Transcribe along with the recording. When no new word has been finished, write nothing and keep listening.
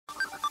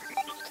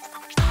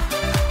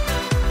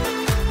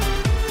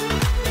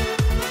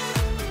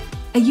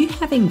Are you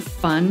having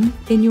fun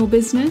in your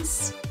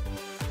business?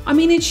 I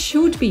mean, it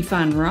should be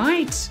fun,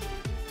 right?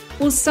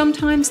 Well,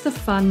 sometimes the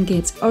fun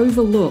gets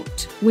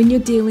overlooked when you're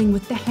dealing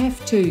with the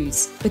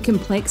have-tos, the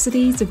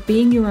complexities of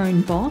being your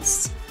own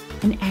boss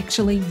and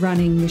actually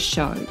running the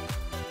show.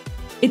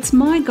 It's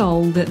my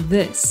goal that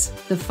this,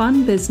 the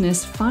Fun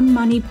Business, Fun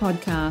Money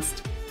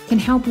podcast, can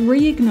help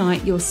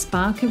reignite your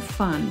spark of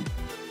fun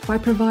by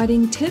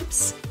providing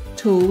tips,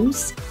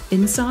 tools,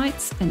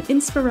 insights, and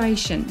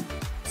inspiration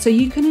so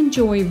you can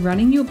enjoy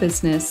running your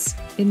business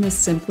in the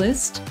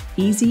simplest,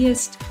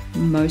 easiest,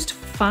 most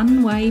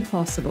fun way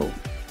possible.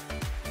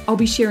 I'll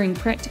be sharing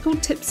practical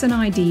tips and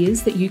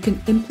ideas that you can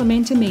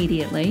implement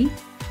immediately,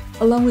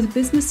 along with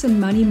business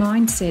and money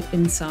mindset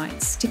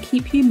insights to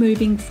keep you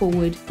moving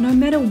forward no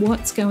matter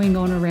what's going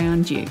on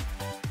around you.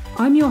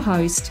 I'm your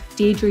host,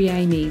 Deirdre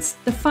Amies,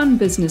 the Fun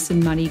Business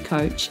and Money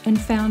Coach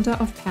and founder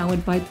of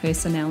Powered by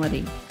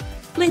Personality.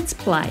 Let's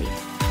play.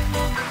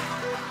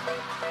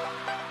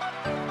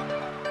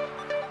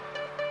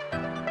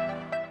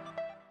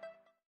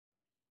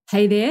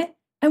 Hey there,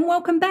 and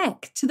welcome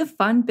back to the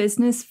Fun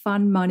Business,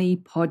 Fun Money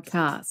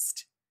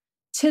podcast.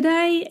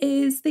 Today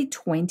is the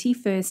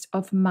 21st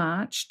of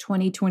March,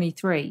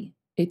 2023.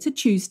 It's a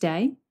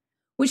Tuesday,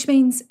 which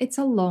means it's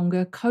a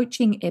longer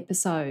coaching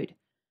episode.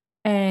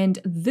 And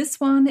this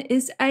one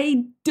is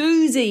a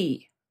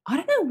doozy. I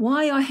don't know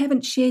why I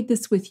haven't shared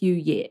this with you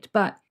yet,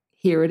 but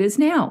here it is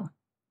now.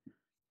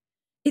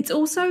 It's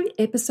also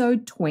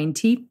episode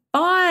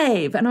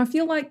 25, and I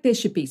feel like there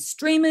should be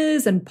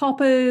streamers and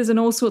poppers and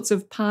all sorts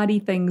of party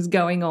things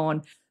going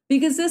on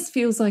because this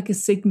feels like a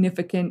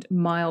significant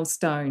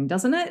milestone,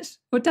 doesn't it?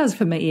 Well, it does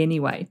for me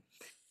anyway.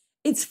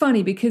 It's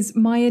funny because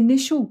my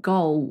initial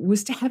goal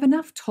was to have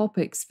enough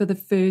topics for the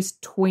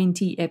first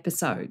 20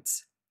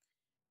 episodes.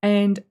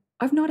 And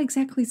I've not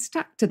exactly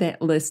stuck to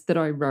that list that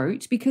I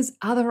wrote because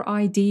other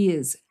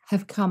ideas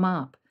have come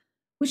up,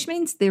 which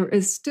means there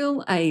is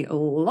still a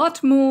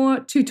lot more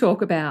to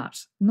talk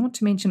about, not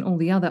to mention all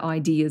the other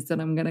ideas that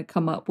I'm going to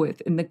come up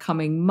with in the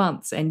coming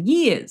months and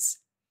years.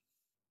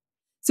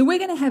 So we're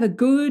going to have a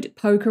good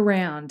poke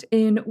around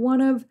in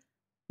one of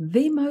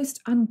the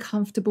most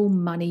uncomfortable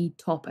money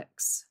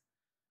topics.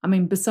 I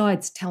mean,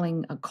 besides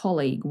telling a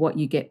colleague what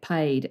you get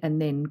paid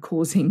and then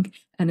causing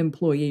an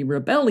employee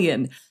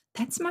rebellion,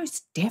 that's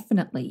most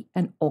definitely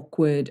an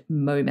awkward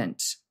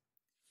moment.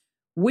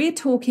 We're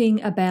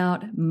talking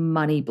about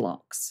money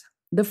blocks,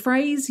 the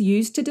phrase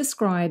used to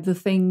describe the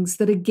things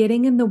that are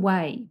getting in the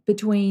way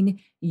between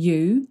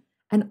you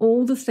and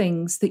all the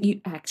things that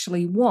you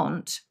actually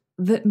want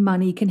that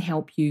money can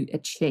help you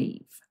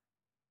achieve.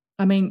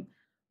 I mean,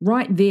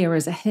 right there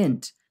is a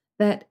hint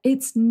that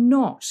it's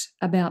not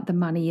about the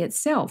money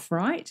itself,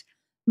 right?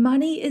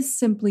 Money is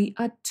simply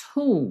a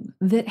tool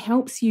that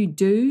helps you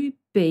do,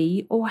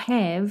 be, or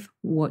have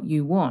what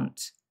you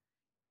want.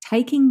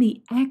 Taking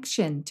the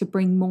action to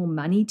bring more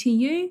money to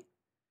you,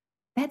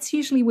 that's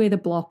usually where the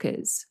block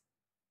is.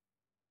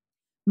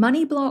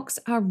 Money blocks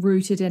are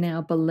rooted in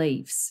our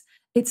beliefs.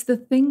 It's the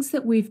things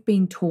that we've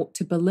been taught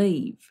to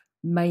believe.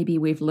 Maybe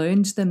we've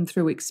learned them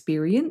through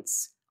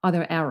experience,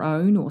 either our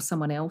own or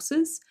someone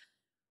else's.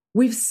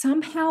 We've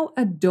somehow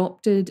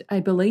adopted a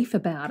belief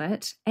about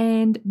it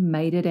and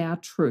made it our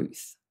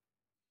truth.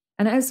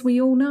 And as we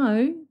all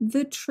know,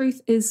 the truth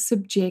is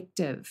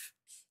subjective.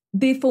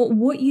 Therefore,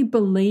 what you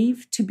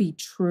believe to be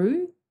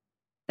true,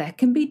 that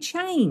can be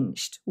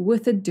changed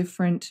with a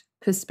different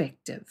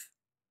perspective.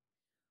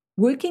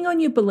 Working on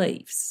your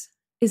beliefs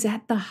is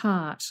at the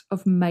heart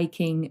of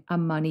making a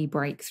money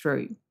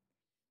breakthrough.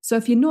 So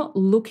if you're not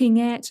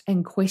looking at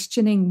and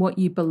questioning what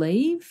you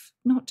believe,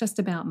 not just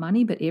about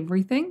money, but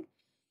everything,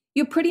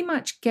 you're pretty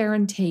much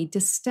guaranteed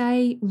to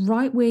stay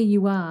right where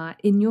you are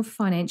in your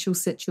financial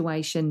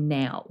situation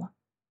now.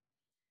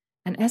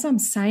 And as I'm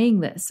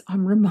saying this,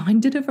 I'm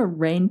reminded of a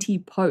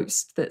ranty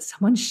post that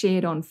someone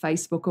shared on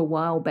Facebook a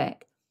while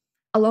back,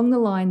 along the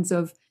lines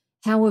of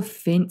how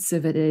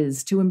offensive it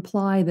is to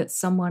imply that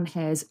someone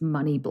has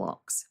money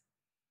blocks.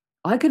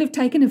 I could have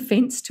taken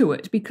offense to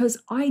it because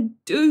I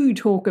do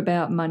talk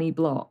about money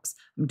blocks.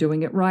 I'm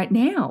doing it right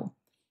now.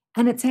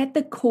 And it's at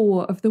the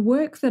core of the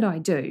work that I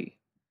do.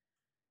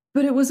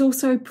 But it was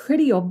also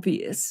pretty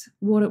obvious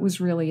what it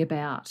was really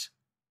about.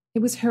 It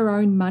was her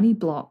own money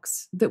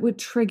blocks that were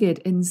triggered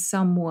in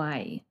some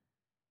way.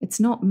 It's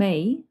not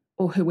me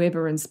or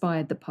whoever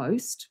inspired the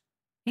post.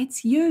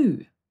 It's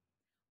you.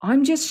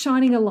 I'm just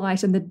shining a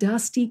light in the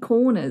dusty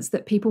corners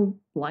that people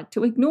like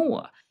to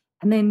ignore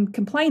and then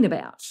complain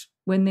about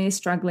when they're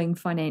struggling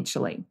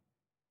financially.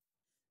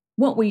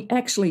 What we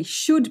actually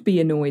should be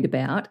annoyed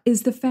about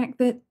is the fact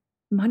that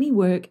money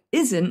work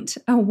isn't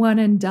a one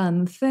and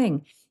done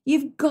thing.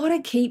 You've got to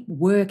keep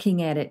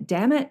working at it,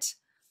 damn it.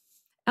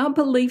 Our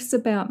beliefs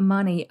about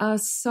money are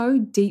so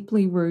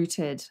deeply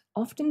rooted,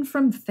 often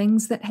from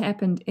things that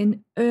happened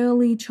in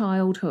early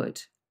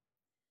childhood.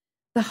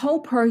 The whole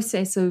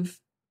process of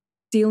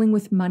dealing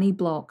with money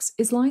blocks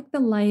is like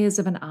the layers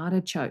of an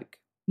artichoke.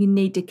 You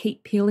need to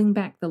keep peeling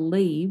back the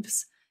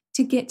leaves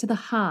to get to the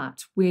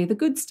heart where the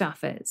good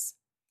stuff is.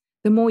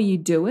 The more you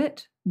do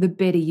it, the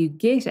better you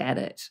get at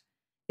it.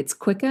 It's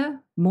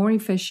quicker, more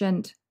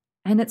efficient,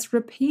 and it's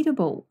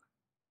repeatable.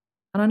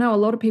 And I know a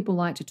lot of people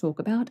like to talk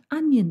about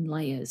onion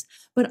layers,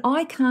 but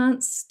I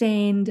can't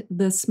stand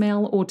the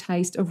smell or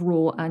taste of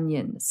raw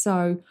onion.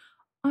 So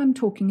I'm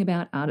talking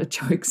about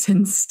artichokes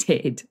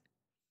instead.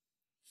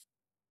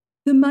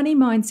 The money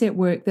mindset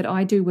work that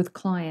I do with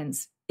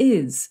clients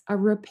is a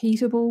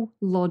repeatable,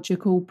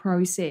 logical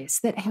process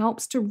that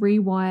helps to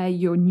rewire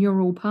your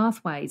neural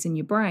pathways in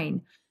your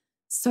brain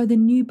so the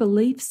new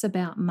beliefs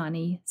about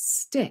money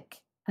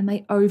stick and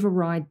they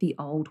override the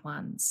old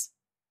ones.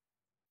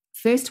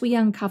 First, we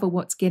uncover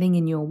what's getting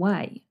in your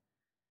way,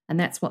 and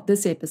that's what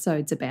this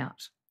episode's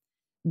about.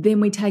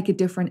 Then we take a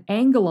different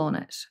angle on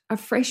it, a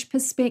fresh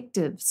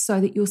perspective,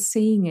 so that you're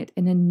seeing it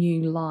in a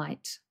new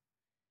light.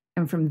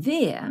 And from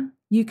there,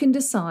 you can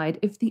decide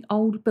if the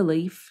old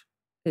belief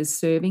is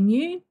serving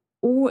you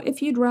or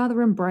if you'd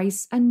rather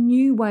embrace a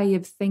new way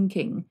of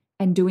thinking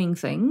and doing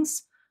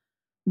things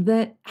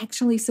that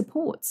actually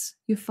supports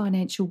your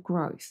financial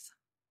growth.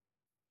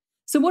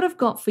 So what I've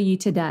got for you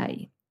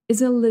today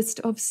is a list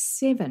of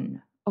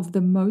 7 of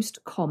the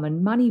most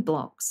common money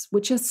blocks,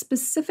 which are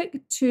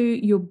specific to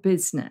your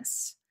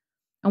business.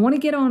 I want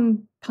to get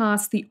on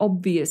past the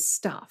obvious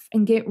stuff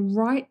and get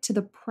right to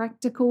the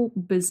practical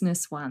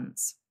business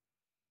ones.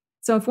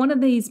 So if one of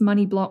these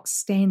money blocks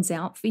stands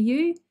out for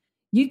you,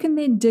 you can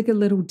then dig a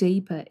little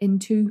deeper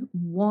into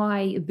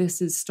why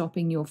this is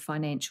stopping your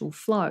financial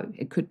flow.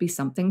 It could be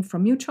something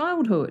from your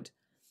childhood.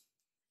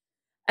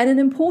 And an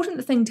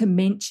important thing to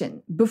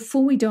mention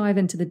before we dive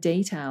into the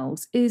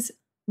details is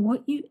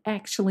what you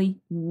actually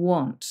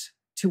want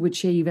to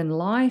achieve in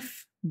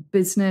life,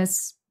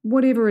 business,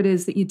 whatever it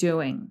is that you're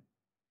doing.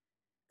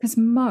 Because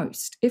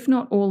most, if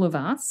not all of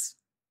us,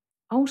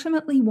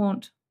 ultimately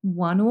want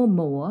one or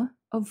more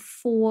of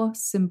 4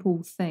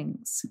 simple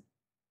things.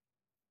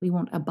 We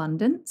want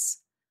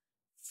abundance,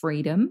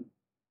 freedom,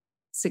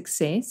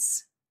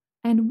 success,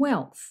 and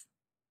wealth,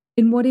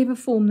 in whatever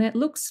form that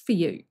looks for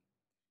you.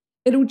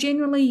 It'll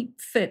generally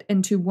fit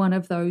into one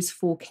of those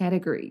 4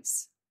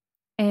 categories.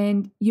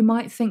 And you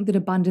might think that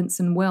abundance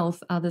and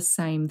wealth are the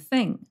same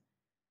thing,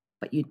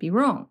 but you'd be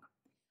wrong.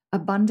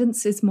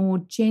 Abundance is more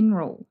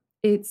general.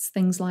 It's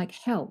things like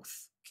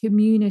health,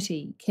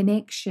 community,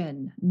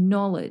 connection,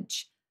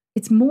 knowledge.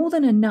 It's more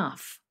than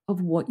enough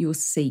of what you're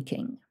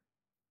seeking.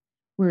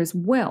 Whereas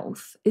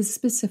wealth is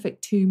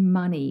specific to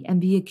money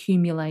and the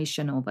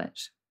accumulation of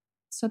it.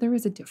 So there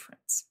is a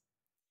difference.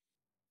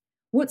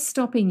 What's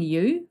stopping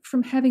you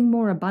from having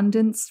more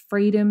abundance,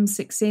 freedom,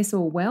 success,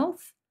 or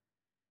wealth?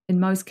 In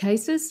most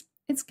cases,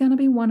 it's going to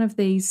be one of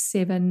these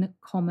 7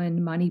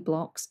 common money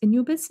blocks in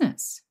your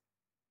business.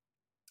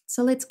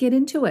 So let's get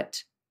into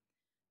it.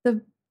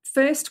 The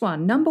first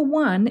one, number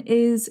 1,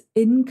 is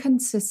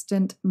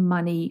inconsistent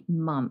money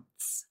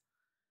months.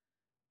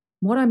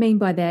 What I mean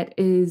by that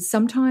is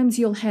sometimes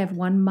you'll have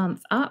one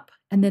month up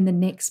and then the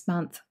next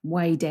month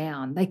way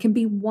down. They can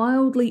be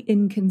wildly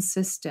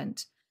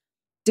inconsistent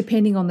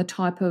depending on the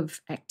type of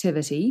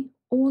activity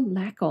or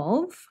lack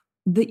of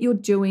that you're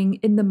doing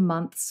in the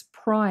months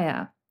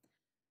prior.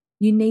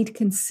 You need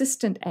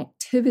consistent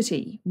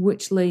activity,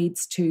 which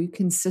leads to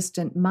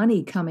consistent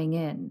money coming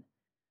in.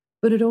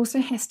 But it also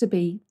has to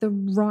be the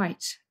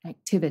right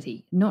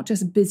activity, not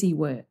just busy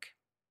work.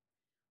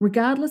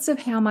 Regardless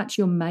of how much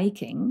you're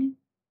making,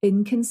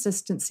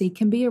 inconsistency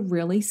can be a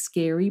really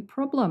scary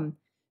problem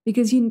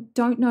because you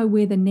don't know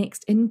where the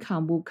next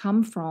income will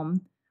come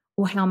from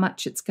or how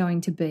much it's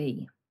going to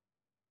be.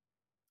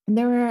 And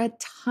there are a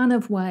ton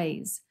of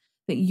ways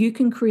that you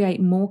can create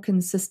more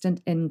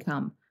consistent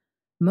income,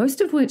 most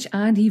of which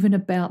aren't even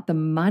about the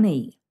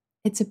money.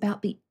 It's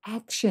about the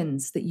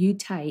actions that you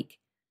take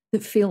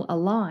that feel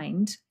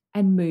aligned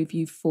and move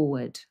you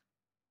forward.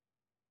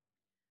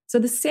 So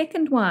the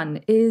second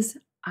one is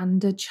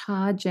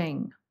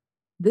undercharging.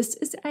 This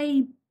is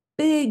a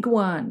big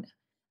one,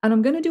 and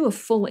I'm going to do a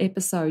full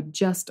episode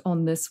just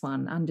on this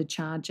one,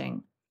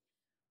 undercharging.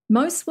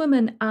 Most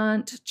women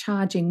aren't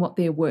charging what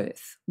they're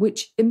worth,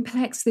 which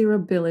impacts their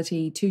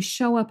ability to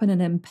show up in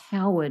an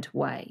empowered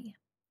way.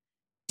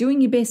 Doing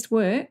your best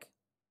work,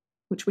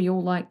 which we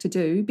all like to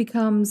do,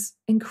 becomes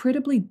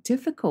incredibly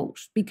difficult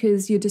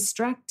because you're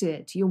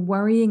distracted, you're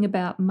worrying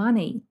about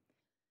money.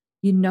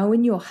 You know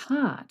in your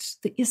heart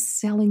that you're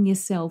selling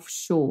yourself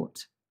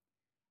short.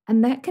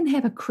 And that can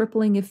have a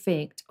crippling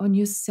effect on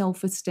your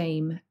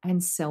self-esteem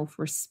and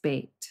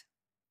self-respect.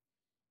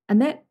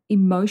 And that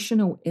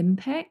emotional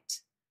impact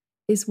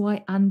is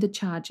why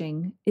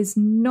undercharging is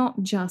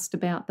not just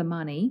about the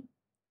money,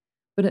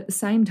 but at the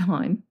same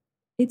time,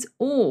 it's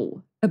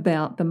all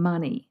about the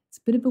money. It's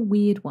a bit of a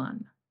weird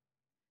one.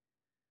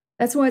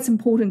 That's why it's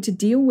important to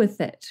deal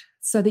with it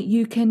so that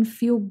you can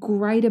feel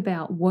great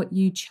about what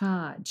you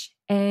charge.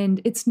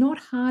 And it's not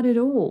hard at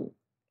all.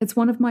 It's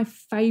one of my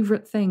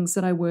favorite things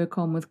that I work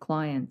on with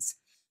clients.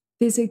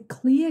 There's a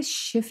clear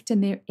shift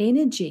in their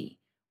energy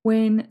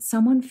when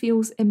someone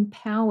feels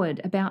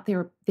empowered about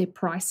their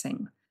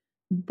pricing.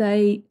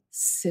 They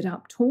sit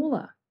up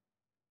taller.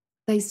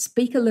 They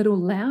speak a little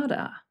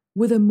louder.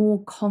 with a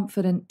more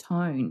confident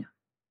tone.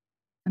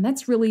 And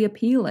that's really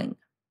appealing.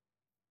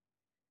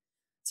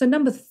 So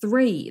number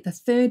 3, the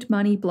third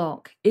money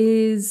block,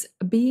 is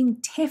being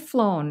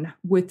Teflon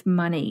with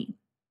money.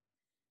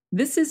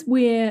 This is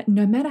where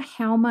no matter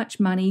how much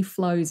money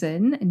flows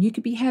in, and you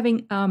could be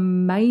having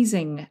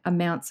amazing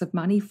amounts of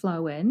money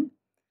flow in,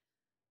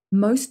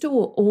 most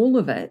or all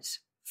of it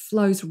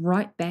flows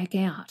right back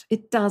out.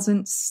 It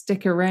doesn't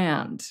stick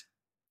around.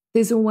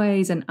 There's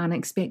always an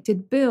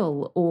unexpected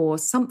bill or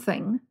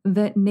something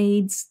that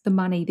needs the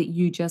money that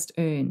you just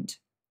earned.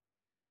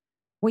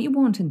 What you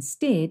want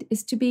instead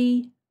is to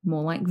be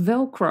more like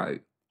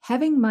Velcro,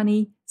 having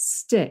money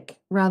stick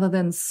rather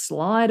than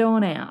slide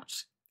on out.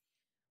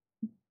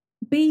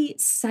 Be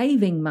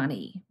saving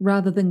money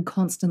rather than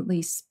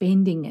constantly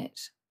spending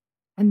it.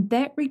 And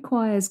that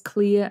requires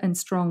clear and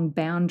strong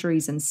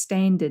boundaries and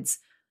standards,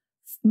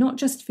 not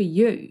just for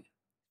you.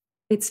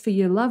 It's for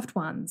your loved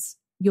ones,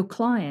 your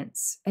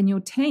clients, and your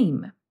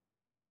team.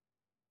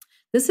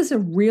 This is a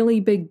really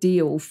big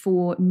deal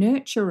for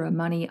nurturer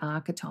money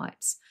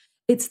archetypes.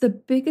 It's the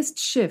biggest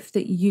shift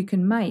that you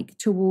can make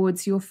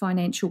towards your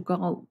financial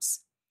goals.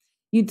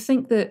 You'd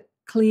think that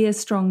clear,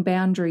 strong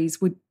boundaries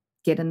would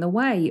get in the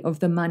way of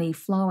the money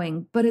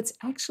flowing, but it's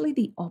actually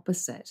the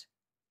opposite.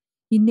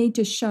 You need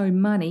to show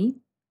money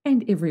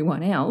and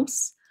everyone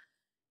else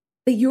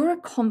that you're a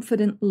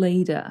confident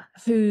leader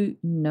who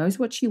knows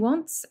what she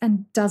wants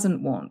and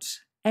doesn't want.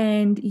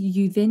 And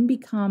you then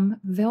become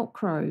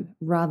Velcro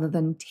rather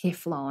than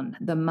Teflon.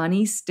 The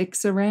money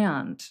sticks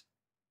around.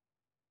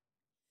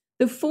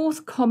 The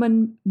fourth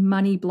common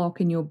money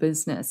block in your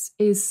business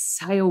is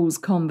sales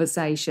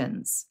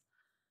conversations.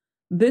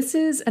 This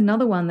is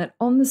another one that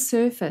on the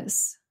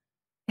surface,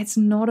 it's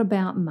not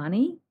about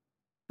money,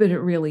 but it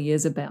really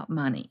is about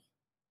money.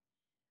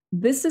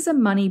 This is a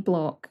money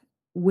block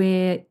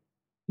where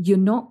you're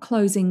not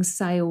closing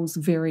sales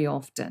very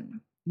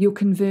often. Your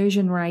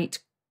conversion rate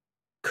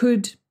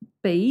could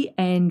be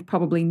and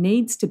probably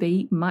needs to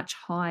be much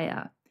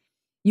higher.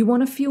 You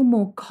want to feel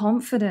more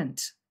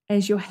confident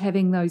as you're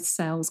having those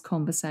sales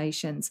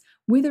conversations,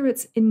 whether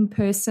it's in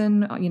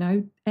person,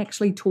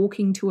 actually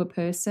talking to a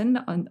person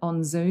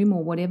on Zoom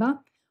or whatever,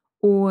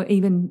 or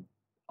even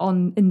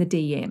in the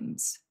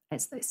DMs,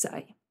 as they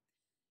say.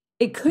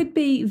 It could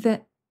be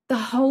that the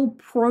whole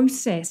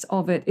process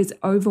of it is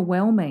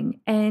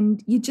overwhelming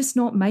and you're just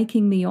not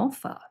making the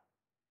offer.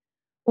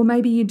 Or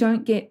maybe you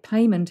don't get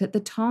payment at the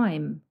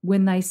time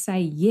when they say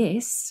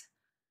yes,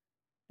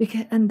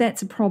 and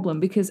that's a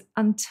problem because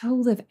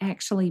until they've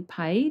actually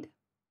paid,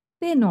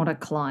 they're not a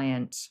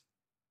client.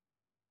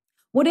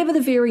 Whatever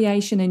the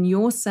variation in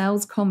your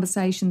sales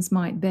conversations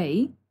might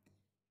be,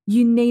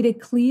 you need a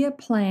clear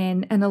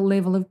plan and a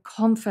level of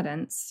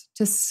confidence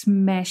to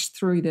smash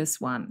through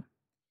this one.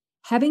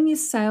 Having your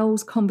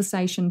sales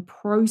conversation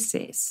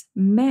process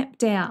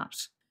mapped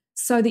out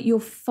so that you're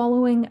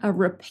following a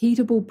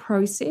repeatable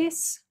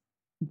process,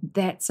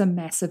 that's a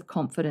massive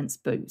confidence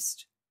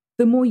boost.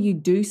 The more you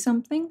do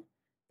something,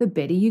 the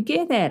better you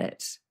get at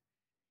it.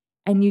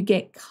 And you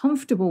get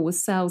comfortable with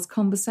sales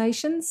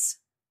conversations,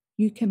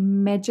 you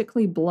can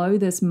magically blow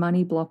this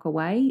money block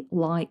away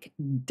like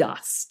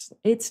dust.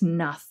 It's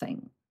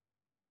nothing.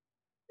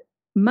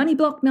 Money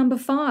block number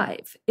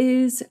 5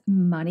 is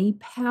money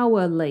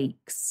power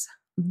leaks.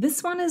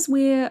 This one is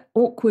where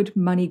awkward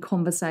money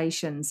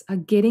conversations are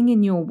getting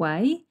in your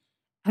way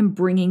and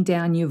bringing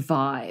down your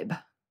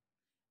vibe.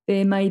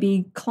 There may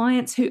be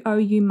clients who owe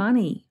you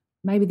money.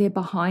 Maybe they're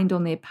behind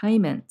on their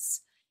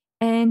payments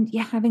and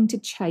you're having to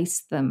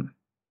chase them.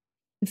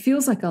 It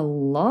feels like a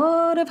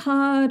lot of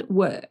hard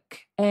work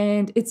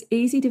and it's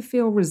easy to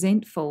feel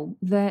resentful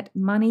that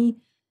money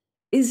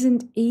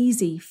isn't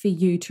easy for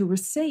you to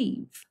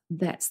receive.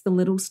 That's the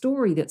little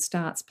story that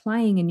starts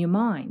playing in your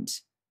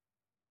mind.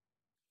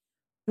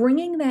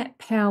 Bringing that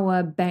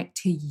power back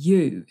to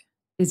you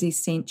is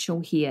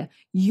essential here.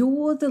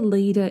 You're the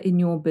leader in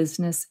your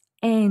business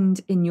and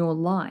in your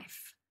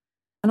life.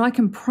 And I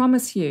can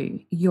promise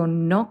you, you're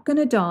not going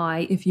to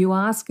die if you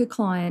ask a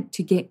client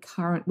to get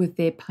current with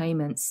their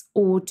payments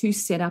or to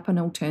set up an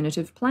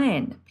alternative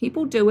plan.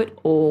 People do it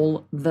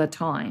all the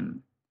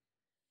time.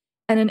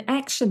 And an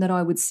action that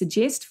I would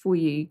suggest for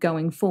you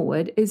going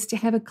forward is to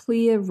have a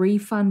clear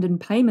refund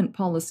and payment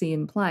policy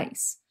in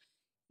place.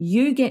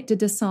 You get to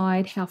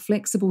decide how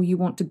flexible you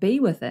want to be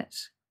with it,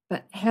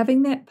 but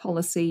having that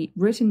policy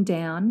written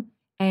down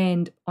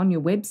and on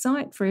your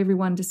website for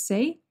everyone to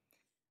see,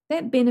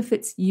 that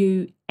benefits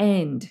you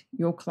and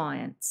your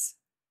clients.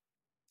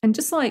 And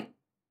just like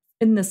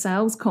in the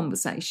sales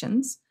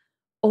conversations,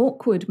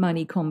 awkward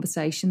money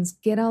conversations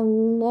get a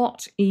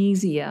lot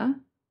easier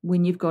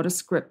when you've got a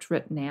script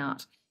written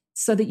out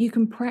so that you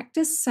can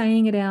practice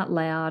saying it out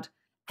loud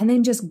and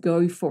then just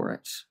go for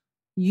it.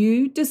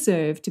 You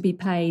deserve to be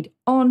paid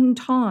on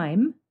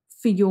time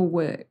for your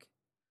work.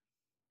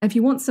 If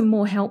you want some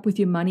more help with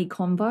your money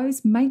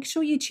convos, make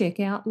sure you check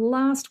out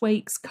last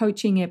week's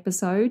coaching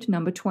episode,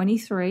 number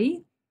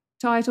 23,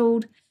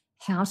 titled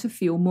How to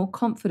Feel More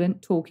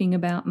Confident Talking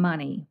About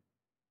Money.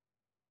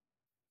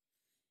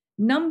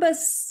 Number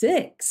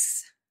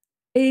 6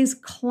 is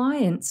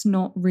clients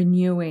not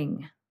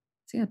renewing.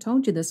 See, I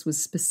told you this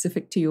was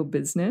specific to your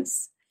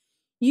business.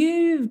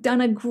 You've done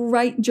a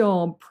great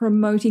job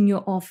promoting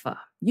your offer.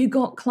 You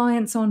got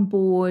clients on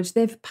board,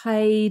 they're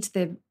paying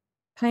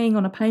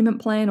on a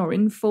payment plan or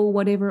in full,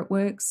 whatever it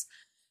works.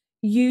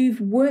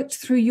 You've worked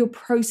through your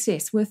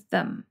process with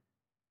them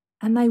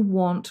and they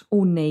want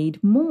or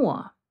need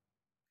more.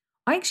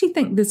 I actually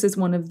think this is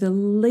one of the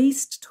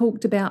least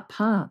talked about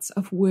parts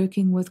of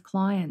working with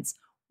clients.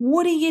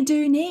 What do you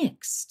do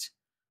next?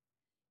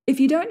 If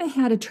you don't know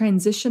how to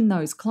transition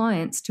those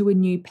clients to a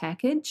new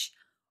package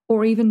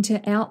or even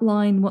to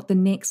outline what the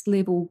next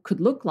level could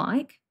look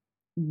like,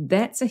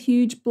 that's a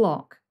huge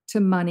block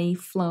to money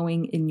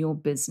flowing in your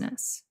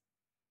business.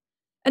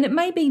 And it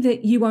may be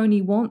that you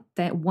only want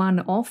that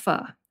one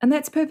offer, and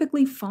that's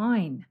perfectly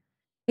fine.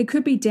 It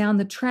could be down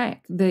the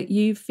track that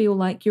you feel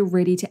like you're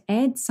ready to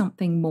add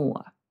something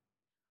more.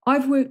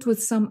 I've worked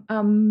with some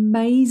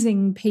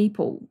amazing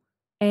people,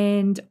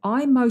 and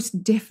I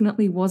most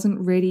definitely wasn't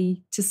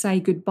ready to say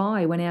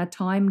goodbye when our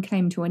time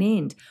came to an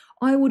end.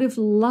 I would have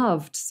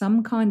loved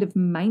some kind of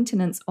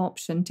maintenance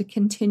option to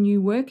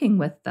continue working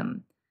with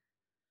them.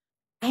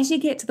 As you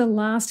get to the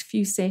last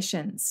few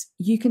sessions,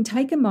 you can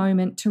take a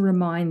moment to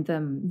remind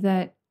them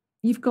that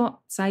you've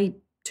got, say,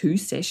 2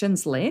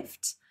 sessions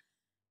left,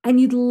 and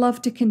you'd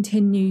love to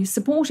continue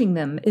supporting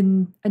them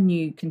in a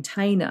new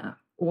container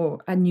or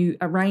a new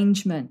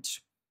arrangement,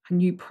 a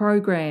new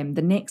program,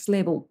 the next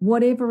level,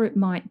 whatever it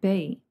might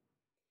be.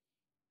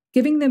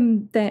 Giving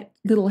them that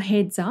little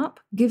heads up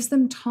gives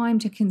them time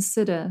to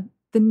consider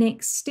the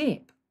next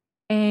step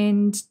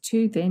and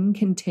to then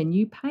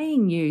continue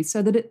paying you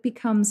so that it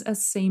becomes a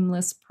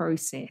seamless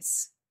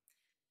process.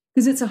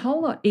 Because it's a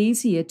whole lot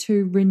easier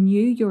to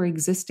renew your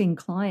existing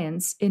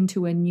clients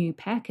into a new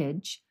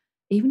package,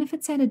 even if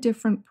it's at a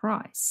different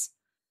price,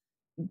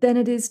 than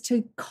it is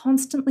to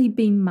constantly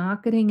be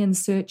marketing and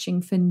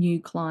searching for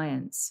new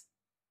clients.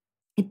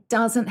 It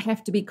doesn't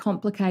have to be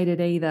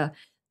complicated either.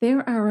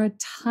 There are a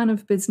ton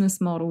of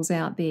business models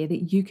out there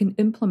that you can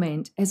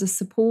implement as a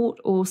support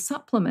or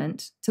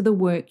supplement to the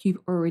work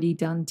you've already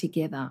done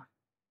together.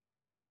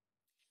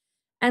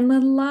 And the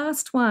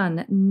last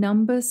one,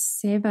 number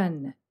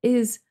 7,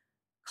 is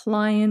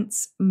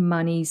clients'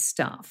 money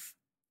stuff.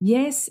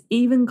 Yes,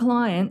 even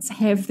clients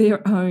have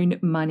their own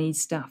money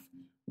stuff.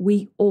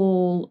 We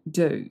all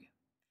do.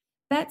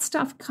 That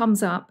stuff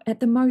comes up at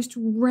the most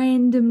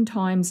random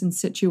times and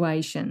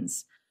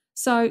situations.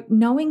 So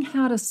knowing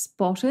how to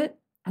spot it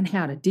and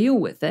how to deal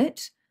with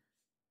it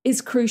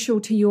is crucial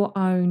to your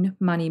own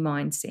money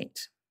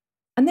mindset.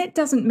 And that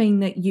doesn't mean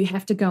that you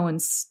have to go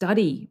and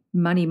study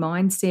money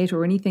mindset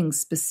or anything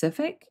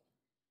specific.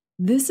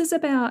 This is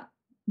about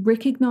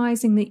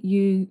recognizing that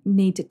you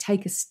need to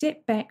take a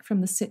step back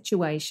from the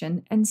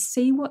situation and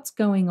see what's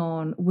going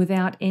on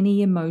without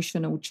any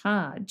emotional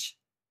charge.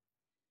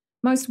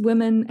 Most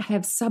women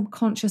have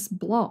subconscious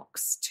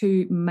blocks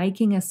to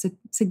making a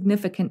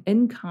significant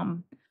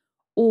income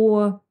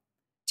or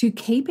to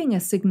keeping a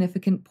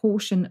significant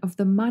portion of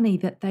the money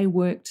that they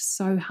worked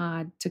so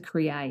hard to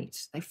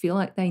create. They feel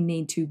like they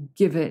need to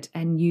give it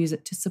and use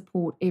it to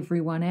support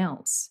everyone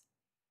else.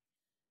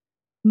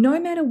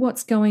 No matter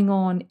what's going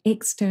on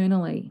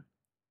externally,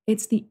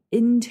 it's the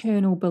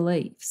internal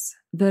beliefs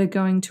that are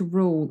going to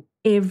rule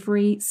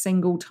every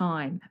single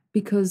time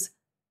because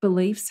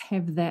beliefs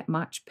have that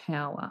much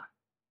power.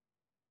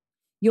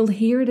 You'll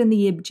hear it in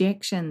the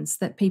objections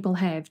that people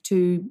have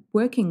to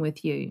working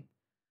with you.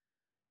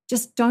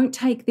 Just don't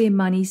take their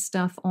money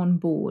stuff on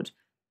board.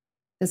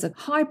 There's a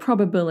high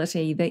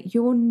probability that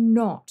you're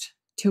not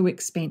too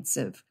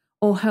expensive,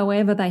 or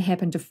however they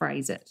happen to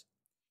phrase it.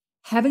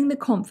 Having the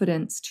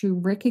confidence to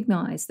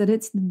recognize that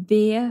it's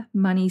their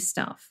money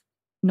stuff,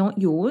 not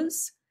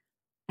yours,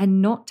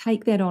 and not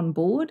take that on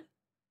board,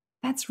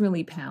 that's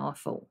really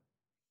powerful.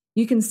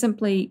 You can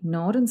simply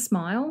nod and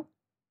smile,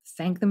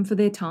 thank them for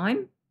their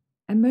time,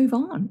 and move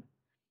on.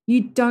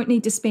 You don't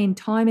need to spend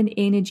time and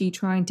energy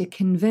trying to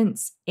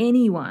convince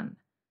anyone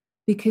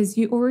because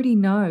you already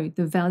know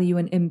the value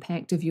and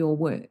impact of your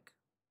work.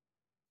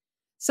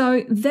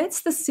 So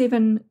that's the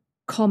 7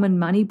 common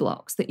money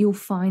blocks that you'll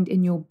find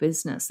in your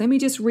business. Let me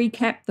just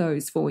recap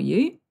those for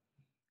you.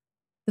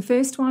 The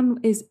first one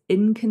is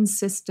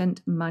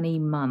inconsistent money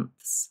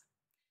months.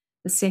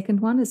 The second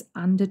one is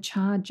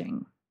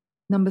undercharging.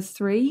 Number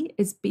 3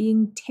 is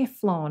being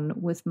Teflon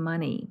with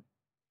money.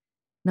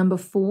 Number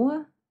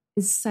 4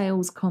 is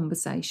sales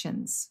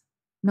conversations.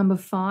 Number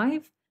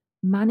 5,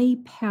 money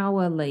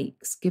power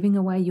leaks, giving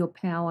away your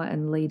power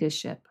and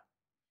leadership.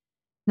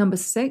 Number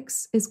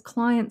 6 is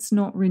clients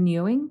not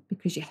renewing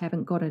because you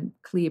haven't got a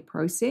clear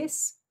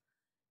process.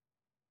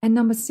 And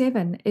number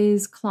 7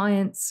 is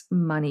clients'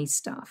 money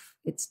stuff.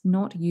 It's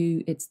not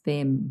you, it's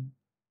them.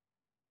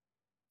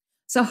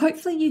 So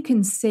hopefully you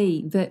can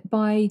see that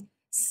by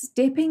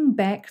stepping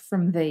back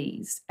from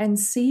these and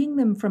seeing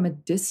them from a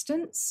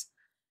distance,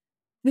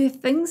 they're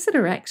things that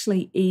are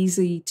actually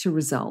easy to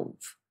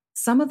resolve.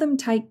 Some of them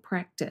take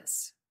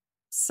practice.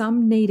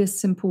 Some need a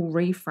simple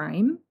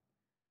reframe.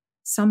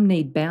 some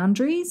need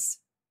boundaries,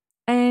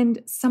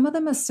 and some of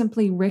them are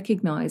simply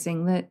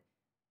recognizing that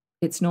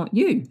it's not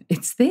you,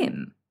 it's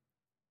them.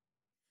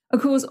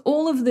 Of course,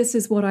 all of this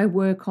is what I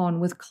work on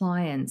with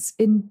clients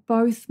in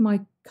both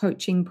my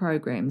coaching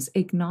programs,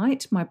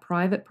 Ignite, my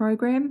private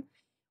program,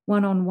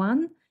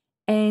 one-on-one,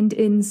 and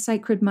in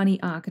Sacred Money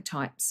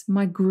Archetypes,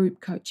 my group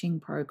coaching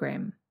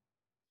program.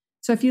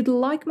 So if you'd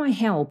like my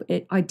help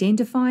at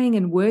identifying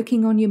and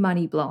working on your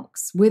money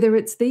blocks, whether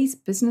it's these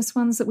business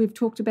ones that we've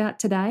talked about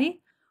today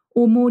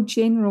or more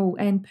general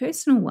and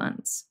personal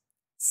ones,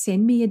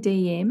 send me a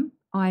DM.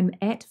 I'm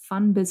at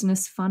Fun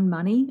Business Fun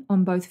Money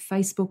on both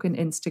Facebook and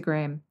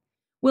Instagram.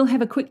 We'll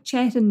have a quick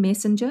chat in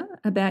Messenger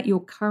about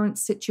your current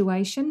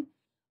situation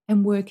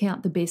and work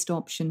out the best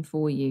option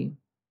for you.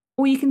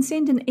 Or you can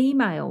send an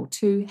email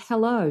to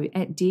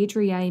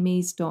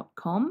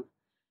hello@deirdreamies.com.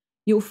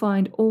 You'll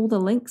find all the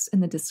links in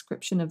the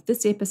description of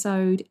this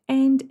episode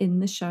and in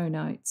the show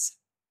notes.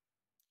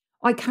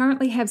 I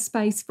currently have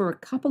space for a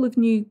couple of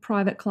new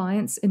private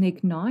clients in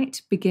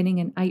Ignite beginning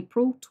in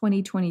April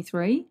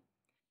 2023.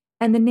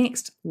 And the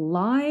next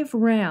live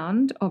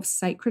round of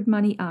Sacred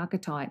Money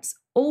Archetypes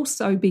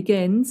also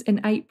begins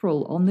in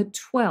April on the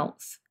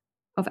 12th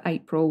of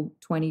April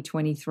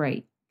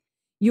 2023.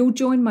 You'll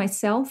join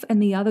myself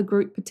and the other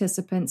group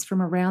participants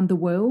from around the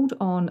world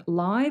on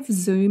live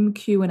Zoom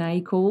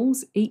Q&A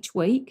calls each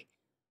week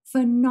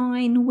for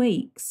 9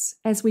 weeks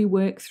as we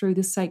work through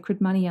the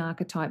Sacred Money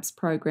Archetypes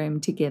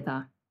program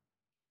together.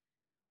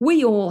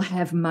 We all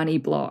have money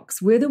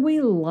blocks, whether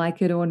we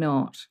like it or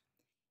not.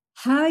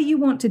 How you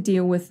want to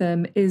deal with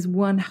them is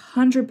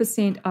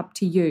 100% up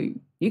to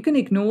you. You can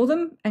ignore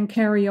them and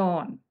carry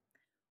on,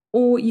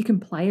 or you can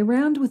play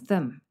around with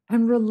them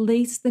and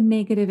release the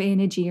negative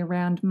energy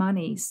around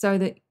money so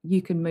that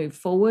you can move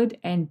forward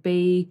and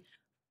be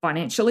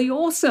financially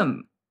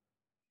awesome.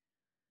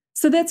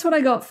 So that's what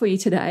I got for you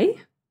today.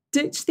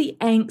 Ditch the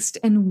angst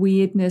and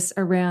weirdness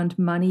around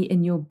money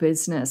in your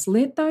business.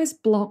 Let those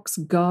blocks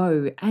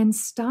go and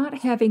start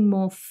having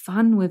more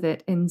fun with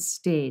it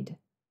instead.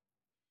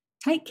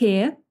 Take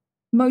care.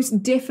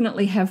 Most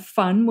definitely have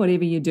fun,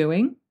 whatever you're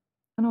doing.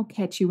 And I'll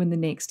catch you in the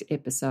next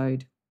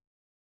episode.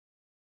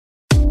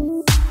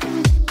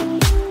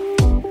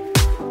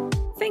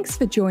 Thanks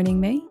for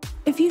joining me.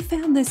 If you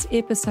found this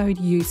episode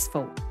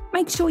useful,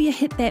 make sure you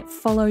hit that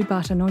follow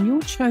button on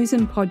your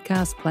chosen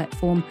podcast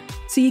platform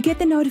so you get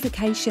the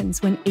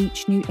notifications when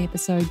each new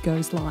episode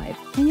goes live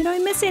and you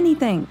don't miss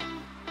anything.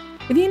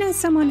 If you know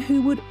someone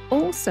who would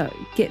also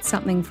get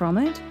something from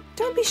it,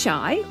 don't be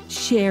shy,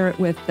 share it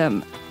with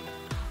them.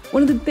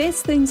 One of the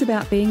best things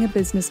about being a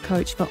business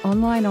coach for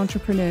online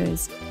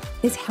entrepreneurs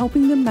is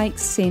helping them make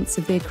sense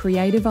of their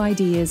creative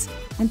ideas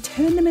and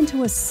turn them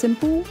into a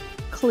simple,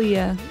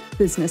 clear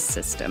business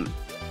system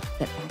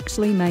that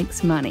actually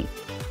makes money.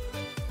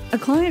 A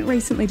client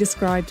recently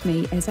described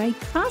me as a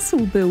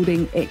castle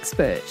building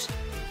expert.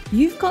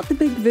 You've got the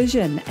big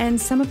vision and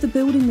some of the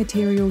building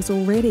materials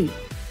already,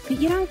 but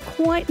you don't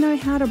quite know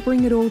how to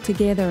bring it all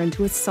together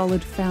into a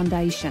solid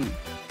foundation.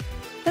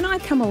 Then I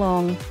come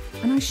along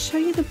and I show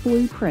you the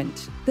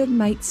blueprint that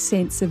makes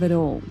sense of it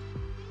all.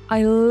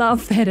 I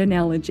love that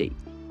analogy.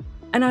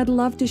 And I'd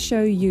love to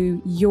show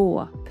you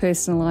your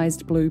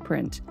personalized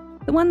blueprint,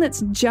 the one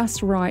that's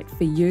just right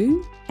for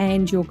you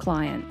and your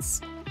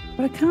clients.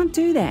 But I can't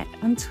do that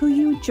until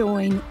you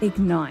join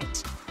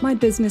Ignite, my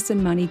business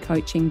and money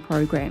coaching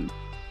program.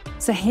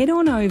 So head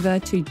on over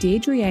to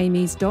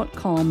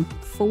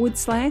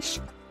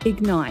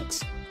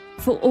deirdreamies.com/ignite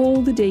for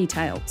all the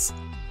details.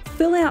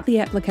 Fill out the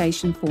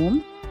application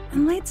form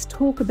and let's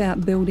talk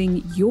about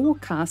building your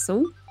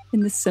castle in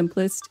the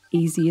simplest,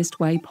 easiest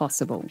way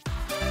possible.